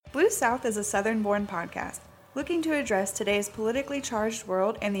Blue South is a Southern-born podcast looking to address today's politically charged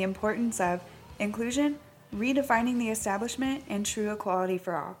world and the importance of inclusion, redefining the establishment, and true equality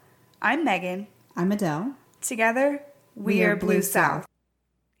for all. I'm Megan. I'm Adele. Together, we are Blue South.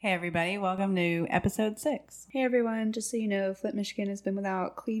 Hey everybody, welcome to episode 6. Hey everyone, just so you know, Flint, Michigan has been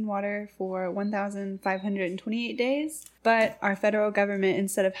without clean water for 1,528 days, but our federal government,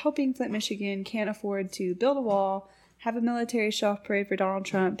 instead of helping Flint, Michigan, can't afford to build a wall, have a military show-off parade for Donald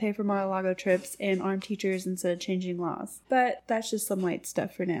Trump, pay for Mar-a-Lago trips, and arm teachers instead of changing laws. But that's just some light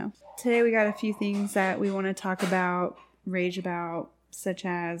stuff for now. Today we got a few things that we want to talk about, rage about, such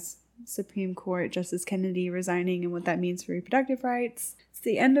as Supreme Court Justice Kennedy resigning and what that means for reproductive rights. It's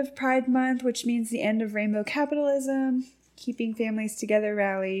the end of Pride Month, which means the end of rainbow capitalism, Keeping Families Together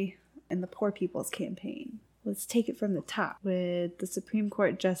rally, and the Poor People's Campaign. Let's take it from the top with the Supreme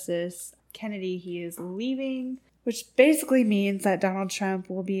Court Justice Kennedy. He is leaving, which basically means that Donald Trump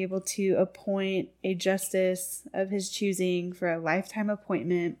will be able to appoint a justice of his choosing for a lifetime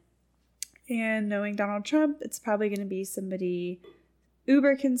appointment. And knowing Donald Trump, it's probably going to be somebody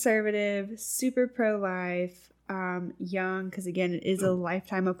uber conservative, super pro-life, young, because again, it is a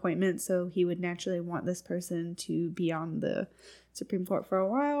lifetime appointment, so he would naturally want this person to be on the Supreme Court for a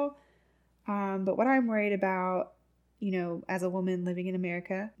while. But what I'm worried about, as a woman living in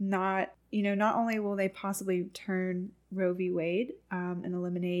America, not only will they possibly turn Roe v. Wade and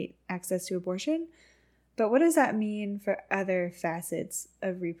eliminate access to abortion, but what does that mean for other facets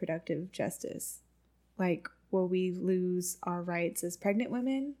of reproductive justice? Like, will we lose our rights as pregnant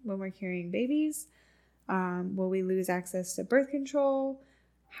women when we're carrying babies? Will we lose access to birth control?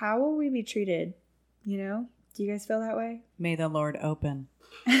 How will we be treated? Do you guys feel that way? May the Lord open.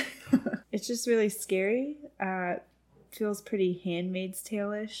 It's just really scary. Feels pretty Handmaid's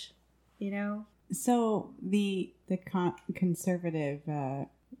Tale-ish, So the conservative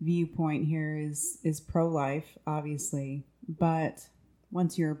viewpoint here is pro-life, obviously. But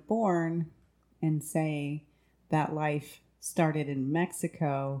once you're born and say that life started in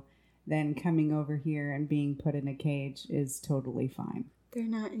Mexico, then coming over here and being put in a cage is totally fine. They're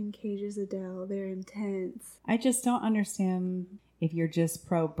not in cages, Adele. They're intense. I just don't understand if you're just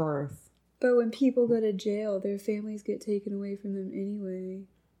pro-birth. But when people go to jail, their families get taken away from them anyway.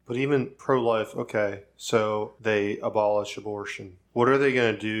 But even pro-life, okay, so they abolish abortion. What are they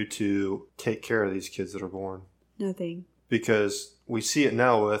going to do to take care of these kids that are born? Nothing. Because we see it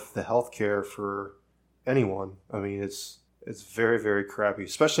now with the health care for anyone. I mean, it's very, very crappy,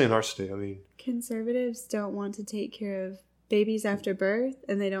 especially in our state. Conservatives don't want to take care of babies after birth,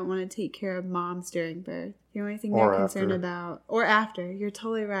 and they don't want to take care of moms during birth. The only thing they're concerned about, or after, you're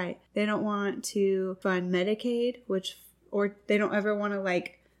totally right. They don't want to fund Medicaid, or they don't ever want to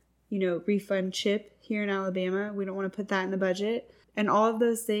refund CHIP here in Alabama. We don't want to put that in the budget. And all of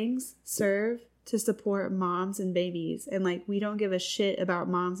those things serve to support moms and babies. And we don't give a shit about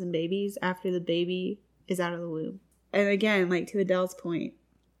moms and babies after the baby is out of the womb. And again, to Adele's point,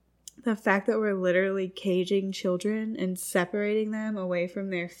 the fact that we're literally caging children and separating them away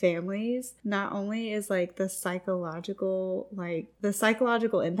from their families, not only is the psychological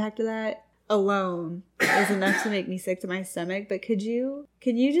impact of that alone is enough to make me sick to my stomach. But can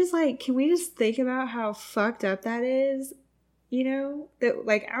we just think about how fucked up that is?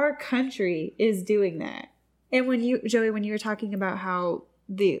 That our country is doing that. And when you were talking about how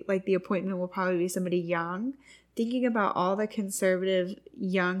the appointment will probably be somebody young, thinking about all the conservative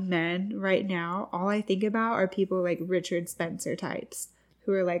young men right now, all I think about are people like Richard Spencer types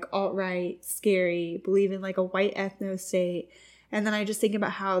who are alt-right, scary, believe in a white ethno state. And then I just think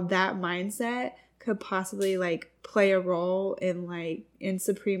about how that mindset could possibly play a role in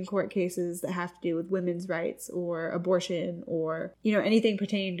Supreme Court cases that have to do with women's rights or abortion or, anything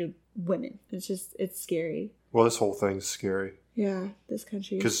pertaining to women. It's scary. Well, this whole thing's scary. Yeah, this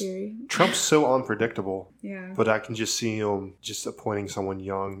country is scary. Trump's so unpredictable. Yeah. But I can just see him just appointing someone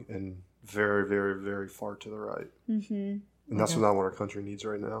young and very, very, very far to the right. Mm-hmm. And that's not what our country needs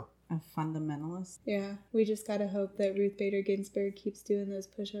right now. A fundamentalist? Yeah. We just got to hope that Ruth Bader Ginsburg keeps doing those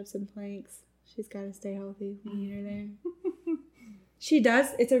push-ups and planks. She's got to stay healthy. We need her there. She does.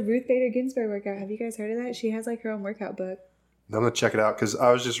 It's a Ruth Bader Ginsburg workout. Have you guys heard of that? She has her own workout book. I'm going to check it out because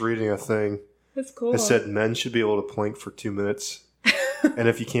I was just reading a thing. That's cool. It said men should be able to plank for 2 minutes. And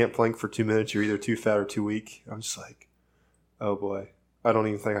if you can't plank for 2 minutes, you're either too fat or too weak. I'm just oh boy. I don't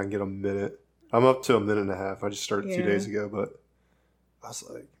even think I can get a minute. I'm up to a minute and a half. I just started 2 days ago, but I was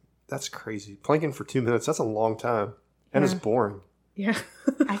that's crazy. Planking for 2 minutes, that's a long time. And it's boring. Yeah.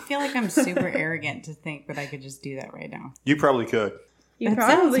 I feel like I'm super arrogant to think that I could just do that right now. You probably could. You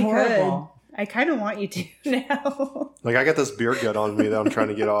probably could. I kind of want you to now. Like, I got this beer gut on me that I'm trying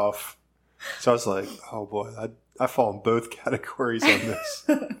to get off. So I was like, oh boy, I fall in both categories on this.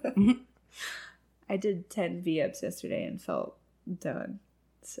 I did 10 V-ups yesterday and felt done.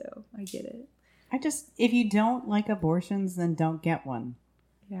 So I get it. If you don't like abortions, then don't get one.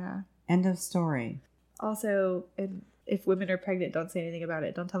 Yeah. End of story. Also, if women are pregnant, don't say anything about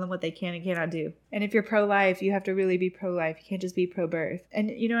it. Don't tell them what they can and cannot do. And if you're pro-life, you have to really be pro-life. You can't just be pro-birth. And,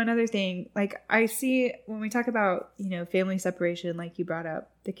 another thing, like I see when we talk about, family separation, like you brought up,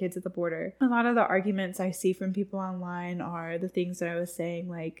 the kids at the border, a lot of the arguments I see from people online are the things that I was saying,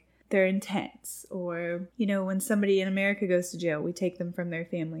 like they're intense, or, when somebody in America goes to jail, we take them from their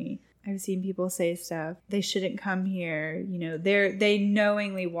family. I've seen people say stuff, they shouldn't come here, they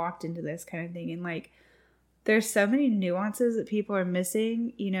knowingly walked into this kind of thing. And like, there's so many nuances that people are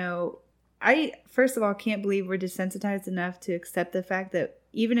missing. I, first of all, can't believe we're desensitized enough to accept the fact that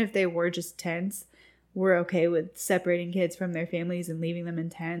even if they were just tense, we're okay with separating kids from their families and leaving them in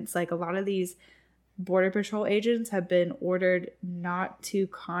tents. Like, a lot of these Border Patrol agents have been ordered not to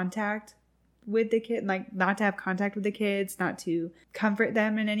contact with the kid, like not to have contact with the kids, not to comfort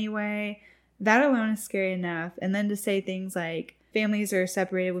them in any way. That alone is scary enough. And then to say things like families are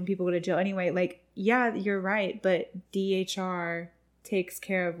separated when people go to jail anyway, like, yeah, you're right, but DHR takes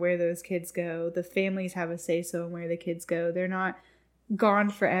care of where those kids go. The families have a say-so in where the kids go. They're not gone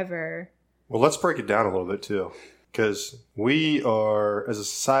forever. Well, let's break it down a little bit too, because we are, as a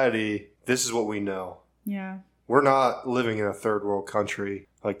society, this is what we know. Yeah. We're not living in a third world country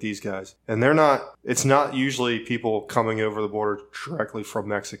like these guys. And it's not usually people coming over the border directly from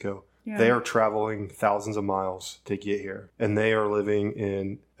Mexico. Yeah. They are traveling thousands of miles to get here. And they are living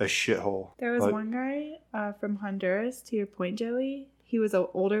in a shithole. There was one guy from Honduras, to your point, Joey. He was an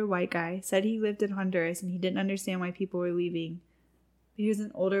older white guy, said he lived in Honduras and he didn't understand why people were leaving. He was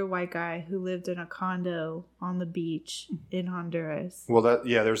an older white guy who lived in a condo on the beach in Honduras. Well,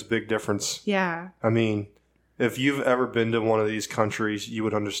 there's a big difference. Yeah. I mean, if you've ever been to one of these countries, you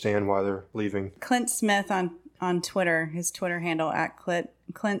would understand why they're leaving. Clint Smith on Twitter, his Twitter handle at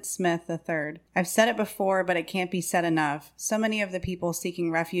Clint Smith III. I've said it before, but it can't be said enough. So many of the people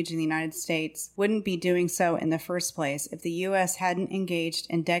seeking refuge in the United States wouldn't be doing so in the first place if the U.S. hadn't engaged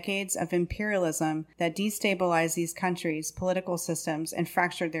in decades of imperialism that destabilized these countries' political systems and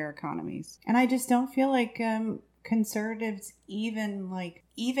fractured their economies. And I just don't feel like conservatives even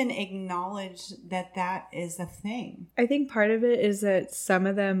acknowledge that is a thing. I think part of it is that some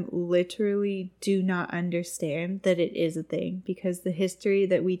of them literally do not understand that it is a thing, because the history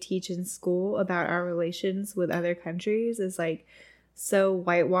that we teach in school about our relations with other countries is like so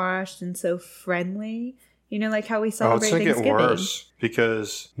whitewashed and so friendly. Like how we celebrate Thanksgiving. It's getting worse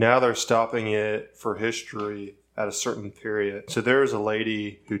because now they're stopping it for history at a certain period. So there's a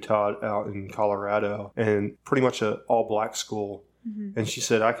lady who taught out in Colorado and pretty much an all-black school. Mm-hmm. And she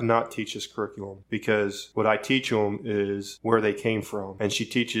said, I cannot teach this curriculum because what I teach them is where they came from. And she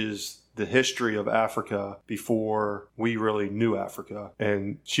teaches the history of Africa before we really knew Africa.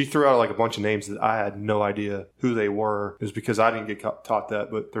 And she threw out like a bunch of names that I had no idea who they were. It was because I didn't get taught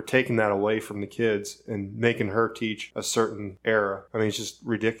that, but they're taking that away from the kids and making her teach a certain era. I mean, it's just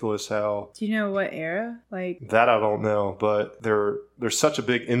ridiculous how... Do you know what era? Like that I don't know, but there's such a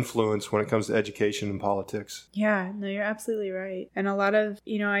big influence when it comes to education and politics. Yeah, no, you're absolutely right. And a lot of,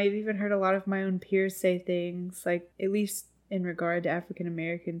 I've even heard a lot of my own peers say things like, at least in regard to African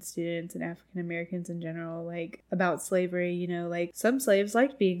American students and African Americans in general, like about slavery, like some slaves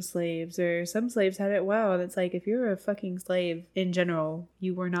liked being slaves or some slaves had it well. And it's like, if you're a fucking slave in general,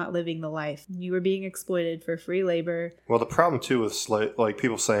 you were not living the life. You were being exploited for free labor. Well, the problem too with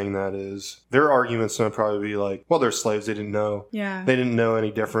people saying that is their argument's going to probably be like, well, they're slaves. They didn't know. Yeah. They didn't know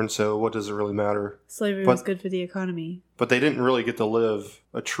any different. So what does it really matter? Slavery was good for the economy. But they didn't really get to live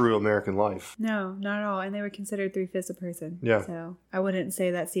a true American life. No, not at all. And they were considered 3/5 a person. Yeah. So I wouldn't say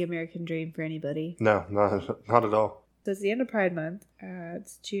that's the American dream for anybody. No, not at all. So it's the end of Pride Month.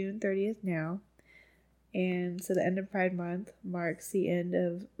 It's June 30th now. And so the end of Pride Month marks the end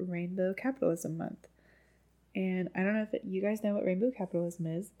of Rainbow Capitalism Month. And I don't know if you guys know what rainbow capitalism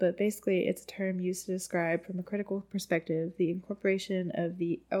is, but basically it's a term used to describe, from a critical perspective, the incorporation of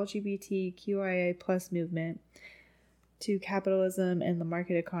the LGBTQIA plus movement to capitalism and the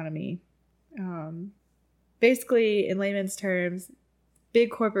market economy. Basically, in layman's terms, big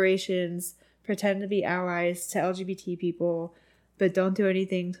corporations pretend to be allies to LGBT people, but don't do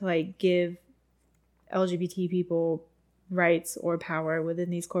anything to give LGBT people rights or power within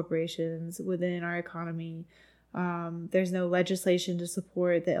these corporations, within our economy. There's no legislation to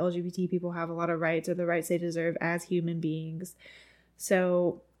support that LGBT people have a lot of rights or the rights they deserve as human beings.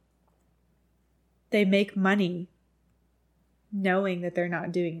 So They make money knowing that they're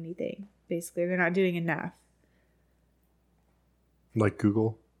not doing anything. Basically, they're not doing enough. Like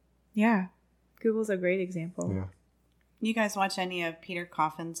Google? Yeah. Google's a great example. Yeah. You guys watch any of Peter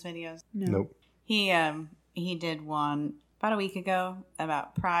Coffin's videos? No. Nope. He did one about a week ago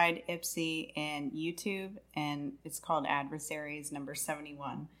about Pride, Ipsy, and YouTube, and it's called Adversaries number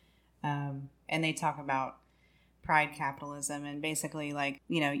 71. And they talk about Pride capitalism and basically like,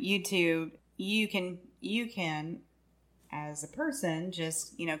 you know, YouTube, you can as a person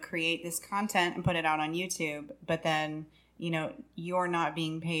just, you know, create this content and put it out on YouTube, but then, you know, you're not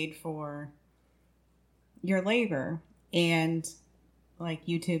being paid for your labor. And like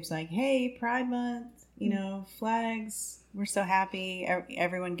YouTube's like, hey, Pride Month, you know, flags, we're so happy,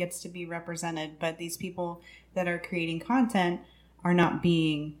 everyone gets to be represented, but these people that are creating content are not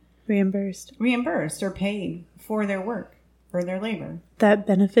being Reimbursed or paid for their work or their labor. That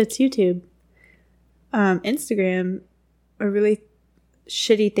benefits YouTube. Instagram, a really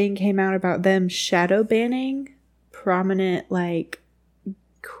shitty thing came out about them shadow banning prominent like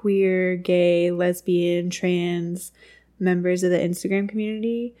queer, gay, lesbian, trans members of the Instagram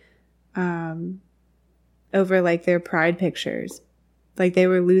community over like their pride pictures. Like they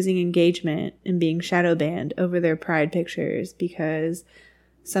were losing engagement and being shadow banned over their pride pictures because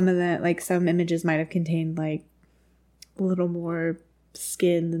some of the like some images might have contained like a little more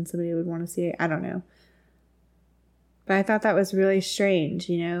skin than somebody would want to see. I don't know. But I thought that was really strange,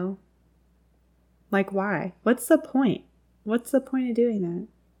 you know? Like why? What's the point? What's the point of doing that?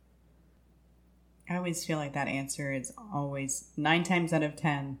 I always feel like that answer is always 9 times out of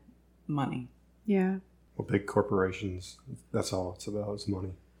 10 money. Yeah. Well, big corporations, that's all it's about is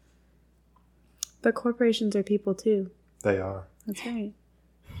money. But corporations are people too. They are. That's right.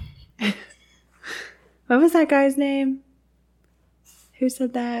 What was that guy's name? Who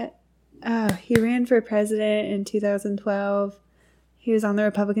said that? Oh, he ran for president in 2012. He was on the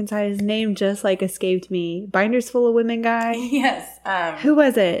Republican side. His name just like escaped me. Binders Full of Women guy. Yes. Who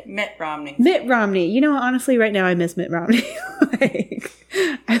was it? Mitt Romney. Mitt Romney. You know, honestly, right now I miss Mitt Romney. Like,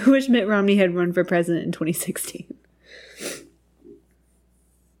 I wish Mitt Romney had run for president in 2016.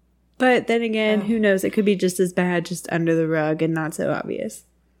 But then again, who knows? It could be just as bad, just under the rug and not so obvious.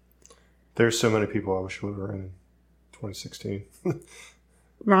 There's so many people I wish would have ran in 2016.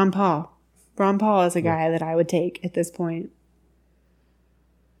 Ron Paul. Ron Paul is a guy that I would take at this point.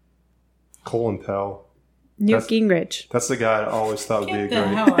 Colin Powell. Newt Gingrich. That's the guy I always thought would be a Get the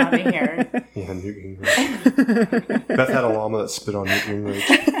great. hell out of here. Yeah, Newt Gingrich. Beth had a llama that spit on Newt Gingrich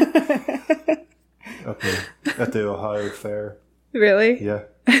up at the Ohio Fair. Really? Yeah.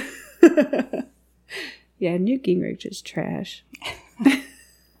 Yeah, Newt Gingrich is trash.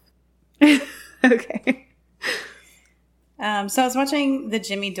 Okay. So I was watching the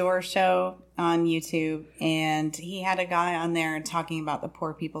Jimmy Dore show on YouTube, and he had a guy on there talking about the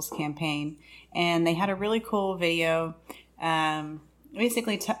Poor People's Campaign, and they had a really cool video.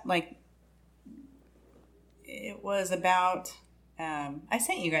 Basically, like it was about. I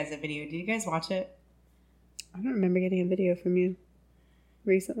sent you guys a video. Did you guys watch it? I don't remember getting a video from you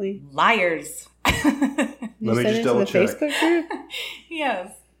recently. Liars. You Let me sent just it double to the check. Facebook group?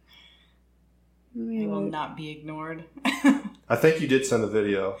 Yes. Let me I will look. not be ignored. I think you did send a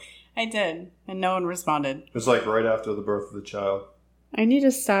video. I did, and no one responded. It was like right after the birth of the child. I need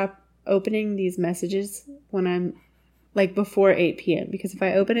to stop opening these messages when I'm like before 8 p.m. because if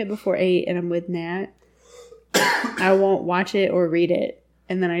I open it before 8 and I'm with Nat, I won't watch it or read it,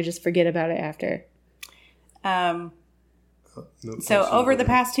 and then I just forget about it after. So over the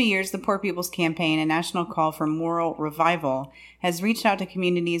past 2 years, the Poor People's Campaign, a national call for moral revival, has reached out to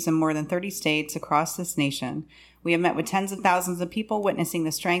communities in more than 30 states across this nation. We have met with tens of thousands of people witnessing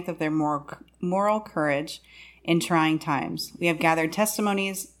the strength of their moral courage in trying times. We have gathered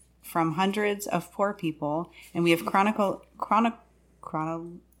testimonies from hundreds of poor people, and we have chronicled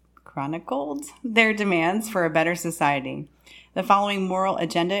their demands for a better society. The following moral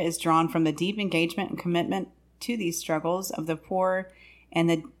agenda is drawn from the deep engagement and commitment to these struggles of the poor and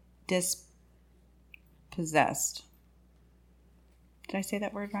the dispossessed. Did I say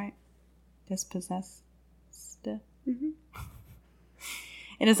that word right? Dispossessed? Mm-hmm.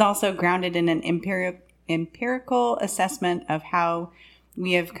 It is also grounded in an empirical assessment of how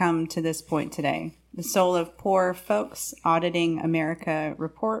we have come to this point today. The Soul of Poor Folks Auditing America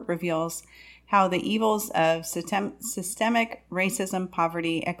report reveals how the evils of systemic racism,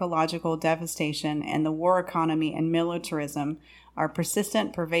 poverty, ecological devastation, and the war economy and militarism are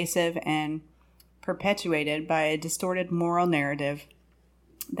persistent, pervasive, and perpetuated by a distorted moral narrative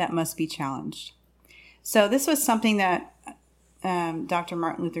that must be challenged. So this was something that Dr.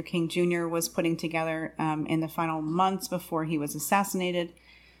 Martin Luther King Jr. was putting together in the final months before he was assassinated.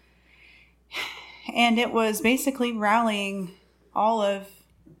 And it was basically rallying all of,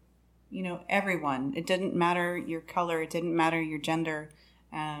 everyone. It didn't matter your color. It didn't matter your gender.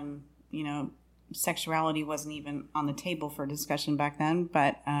 Sexuality wasn't even on the table for discussion back then.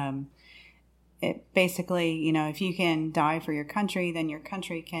 But it basically, if you can die for your country, then your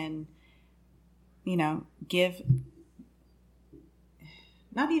country can, not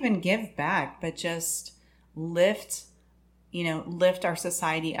even give back, but just lift our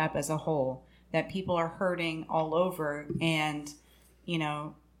society up as a whole. That people are hurting all over, and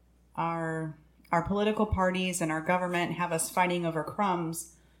our political parties and our government have us fighting over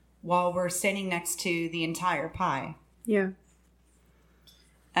crumbs while we're standing next to the entire pie. Yeah.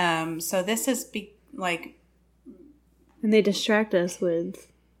 So this is and they distract us with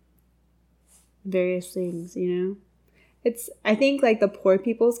various things, I think the Poor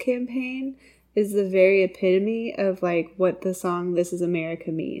People's Campaign is the very epitome of what the song "This Is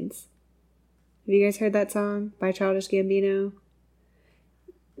America" means. Have you guys heard that song by Childish Gambino?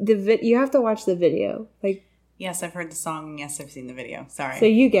 You have to watch the video. Yes, I've heard the song. Yes, I've seen the video. Sorry. So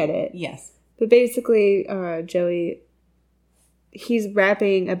you get it. Yes. But basically, Joey, he's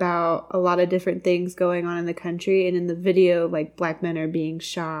rapping about a lot of different things going on in the country. And in the video, black men are being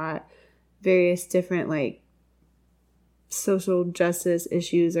shot. Various different, social justice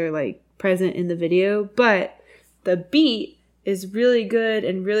issues are, present in the video. But the beat is really good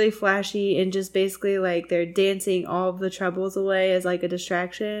and really flashy, and just basically they're dancing all of the troubles away as a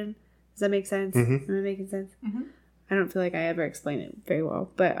distraction. Does that make sense? Mm-hmm. Am I making sense? Mm-hmm. I don't feel like I ever explain it very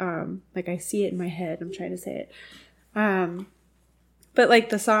well, but I see it in my head. I'm trying to say it. But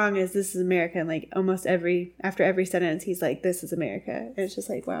the song is "This Is America," and almost after every sentence he's like, "This is America," and it's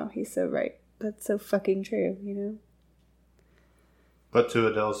just wow, he's so right. That's so fucking true, But to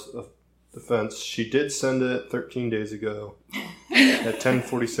Adele's defense, she did send it 13 days ago at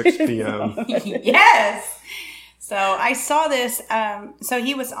 10:46 p.m. Yes. So I saw this. So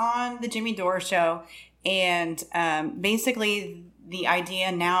he was on the Jimmy Dore show, and basically the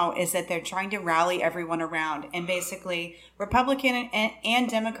idea now is that they're trying to rally everyone around, and basically Republican and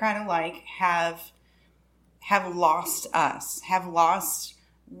Democrat alike have lost us, have lost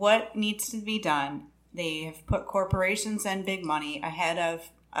what needs to be done. They have put corporations and big money ahead of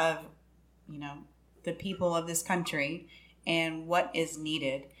the people of this country and what is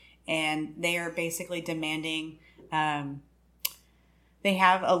needed. And they are basically demanding, they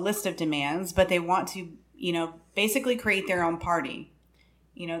have a list of demands, but they want to, basically create their own party.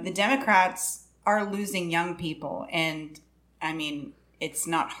 The Democrats are losing young people. And it's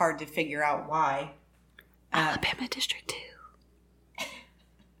not hard to figure out why. Alabama District 2.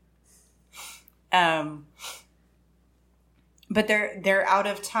 But they're out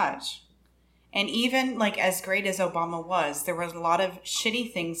of touch. And even as great as Obama was, there was a lot of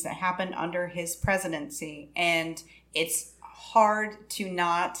shitty things that happened under his presidency. And it's hard to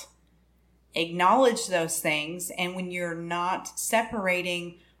not acknowledge those things. And when you're not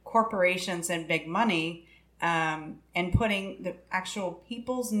separating corporations and big money, and putting the actual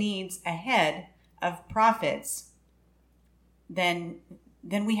people's needs ahead of profits, then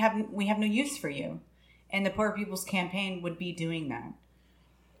we have no use for you. And the Poor People's Campaign would be doing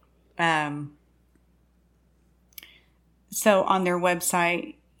that. So on their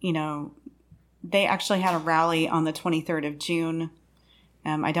website, they actually had a rally on the 23rd of June.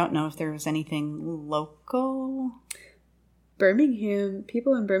 I don't know if there was anything local. Birmingham,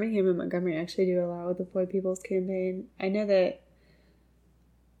 people in Birmingham and Montgomery actually do a lot with the Poor People's Campaign. I know that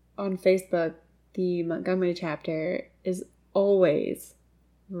on Facebook, the Montgomery chapter is always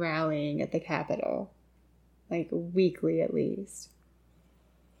rallying at the Capitol, weekly at least.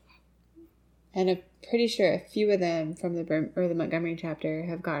 And I'm pretty sure a few of them from the Montgomery chapter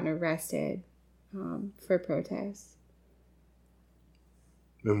have gotten arrested for protests.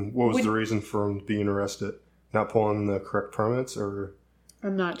 And what was the reason for them being arrested? Not pulling the correct permits, or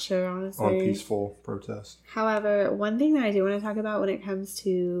I'm not sure, honestly. On peaceful protest. However, one thing that I do want to talk about when it comes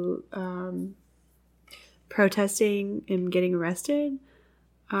to protesting and getting arrested,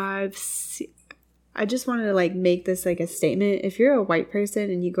 I just wanted to make this a statement. If you're a white person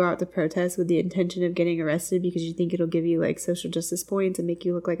and you go out to protest with the intention of getting arrested because you think it'll give you social justice points and make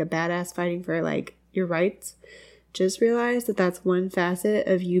you look like a badass fighting for your rights, just realize that that's one facet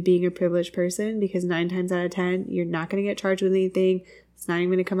of you being a privileged person, because 9 times out of 10, you're not going to get charged with anything. It's not even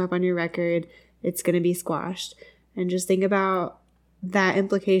going to come up on your record. It's going to be squashed. And just think about that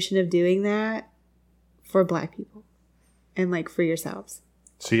implication of doing that for Black people and for yourselves.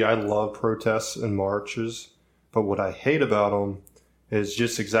 See, I love protests and marches, But what I hate about them is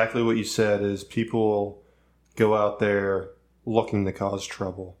just exactly what you said, is people go out there looking to cause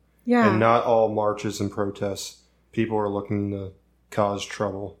trouble. Yeah. And not all marches and protests, people are looking to cause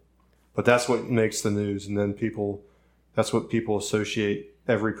trouble. But that's what makes the news. And then that's what people associate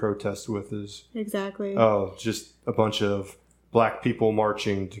every protest with, is, Exactly. oh, just a bunch of black people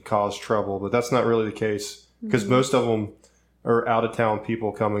marching to cause trouble. But that's not really the case, because most of them are out-of-town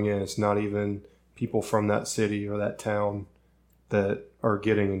people coming in. It's not even people from that city or that town that are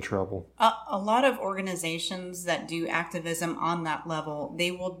getting in trouble. A lot of organizations that do activism on that level, they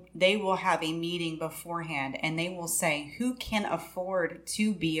will have a meeting beforehand, and they will say who can afford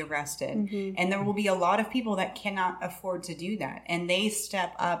to be arrested. And there will be a lot of people that cannot afford to do that, and they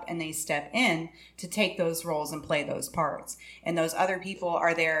step up and they step in to take those roles and play those parts, and those other people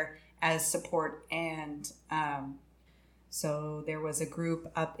are there as support. And so there was a group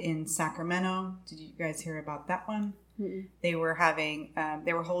up in Sacramento. Did you guys hear about that one? They were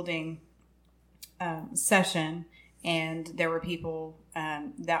holding session, and there were people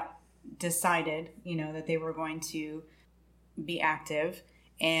that decided, that they were going to be active,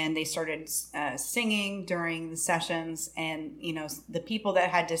 and they started singing during the sessions. And, the people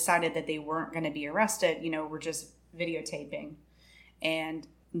that had decided that they weren't going to be arrested, were just videotaping. And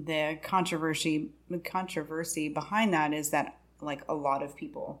the controversy behind that is that, like, a lot of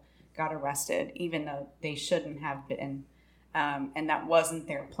people got arrested, even though they shouldn't have been. And that wasn't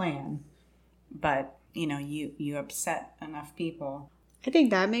their plan. But, you upset enough people. I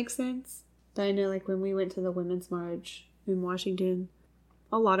think that makes sense. But I know, like, when we went to the Women's March in Washington,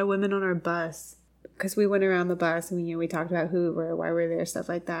 a lot of women on our bus, because we went around the bus and we talked about who we were, why we're there, stuff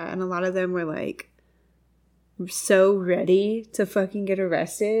like that. And a lot of them were, like, so ready to fucking get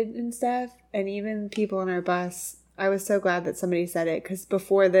arrested and stuff. And even people on our bus, I was so glad that somebody said it, because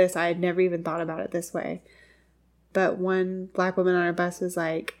before this, I had never even thought about it this way. But one black woman on our bus was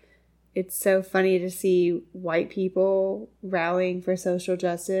like, it's so funny to see white people rallying for social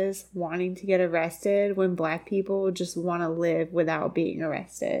justice, wanting to get arrested, when black people just want to live without being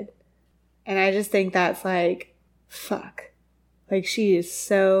arrested. And I just think that's like, fuck. Like, she is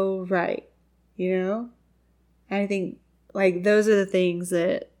so right, And I think, like, those are the things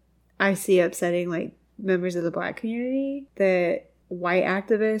that I see upsetting, like, members of the black community, that white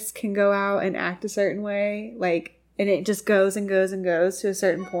activists can go out and act a certain way, like, and it just goes and goes and goes to a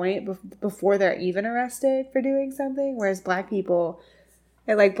certain point before they're even arrested for doing something. Whereas black people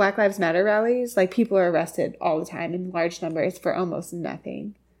at, like, Black Lives Matter rallies, like, people are arrested all the time in large numbers for almost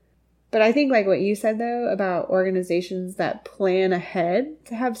nothing. But I think, like, what you said, though, about organizations that plan ahead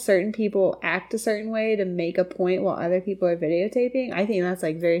to have certain people act a certain way to make a point while other people are videotaping, I think that's,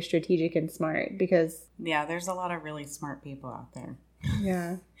 like, very strategic and smart, because... Yeah, there's a lot of really smart people out there.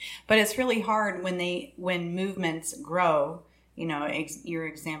 Yeah. But it's really hard when movements grow, your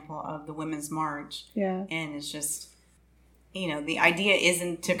example of the Women's March. Yeah. And it's just, the idea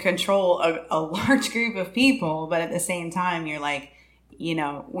isn't to control a large group of people, but at the same time, you're like,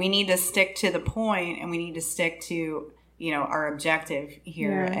 we need to stick to the point, and we need to stick to, our objective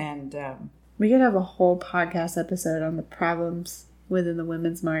here. Yeah. And we could have a whole podcast episode on the problems within the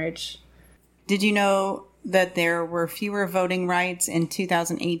Women's March. Did you know that there were fewer voting rights in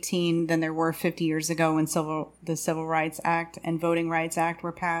 2018 than there were 50 years ago when the Civil Rights Act and Voting Rights Act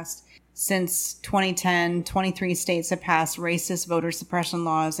were passed? Since 2010, 23 states have passed racist voter suppression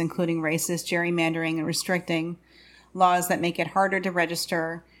laws, including racist gerrymandering and restricting, laws that make it harder to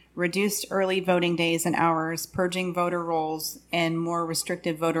register, reduced early voting days and hours, purging voter rolls, and more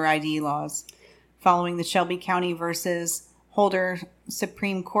restrictive voter ID laws. Following the Shelby County versus Holder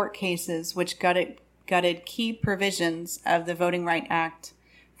Supreme Court cases, which gutted key provisions of the Voting Rights Act,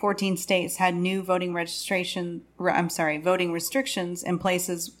 14 states had new voting restrictions in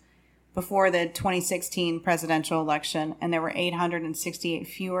places before the 2016 presidential election, and there were 868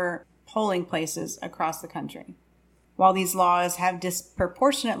 fewer polling places across the country. While these laws have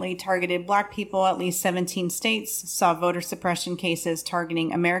disproportionately targeted black people, at least 17 states saw voter suppression cases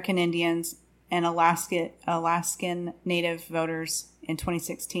targeting American Indians and Alaskan Native voters in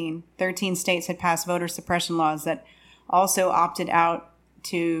 2016. 13 states had passed voter suppression laws that also opted out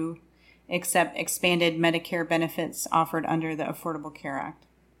to accept expanded Medicare benefits offered under the Affordable Care Act.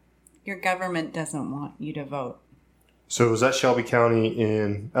 Your government doesn't want you to vote. So was that Shelby County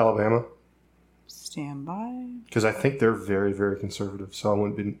in Alabama? Stand by. Because I think they're very, very conservative. So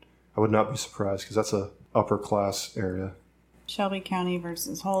I would not be surprised, because that's a upper class area. Shelby County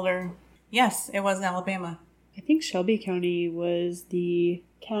versus Holder. Yes, it was in Alabama. I think Shelby County was the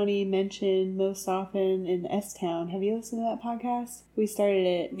County mentioned most often in S-Town. Have you listened to that podcast? We started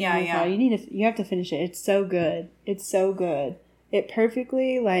it. Yeah. You have to finish it. It's so good. It's so good. It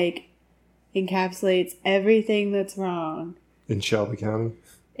perfectly encapsulates everything that's wrong In Shelby County?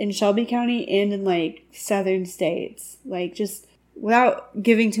 In Shelby County and in southern states. Just without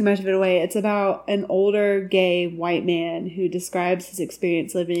giving too much of it away, it's about an older gay white man who describes his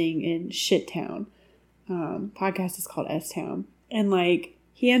experience living in Shittown. Podcast is called S-Town. And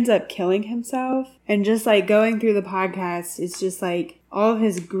he ends up killing himself. And just going through the podcast, it's just all of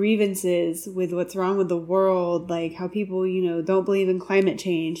his grievances with what's wrong with the world, how people, don't believe in climate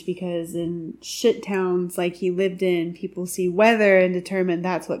change because in shit towns he lived in, people see weather and determine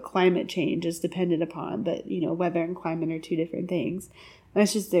that's what climate change is dependent upon. But, weather and climate are two different things.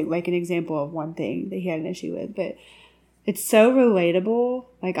 That's just an example of one thing that he had an issue with. But it's so relatable.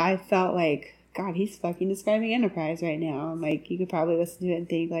 I felt God, he's fucking describing Enterprise right now. You could probably listen to it and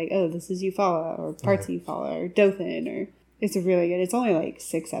think oh, this is Eufaula or parts of Eufaula or Dothan or... It's really good. It's only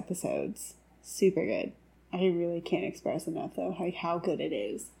 6 episodes. Super good. I really can't express enough, though, how good it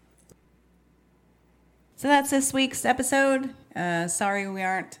is. So that's this week's episode. Sorry we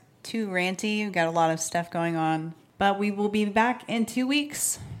aren't too ranty. We've got a lot of stuff going on. But we will be back in 2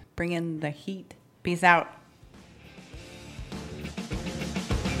 weeks. Bring in the heat. Peace out.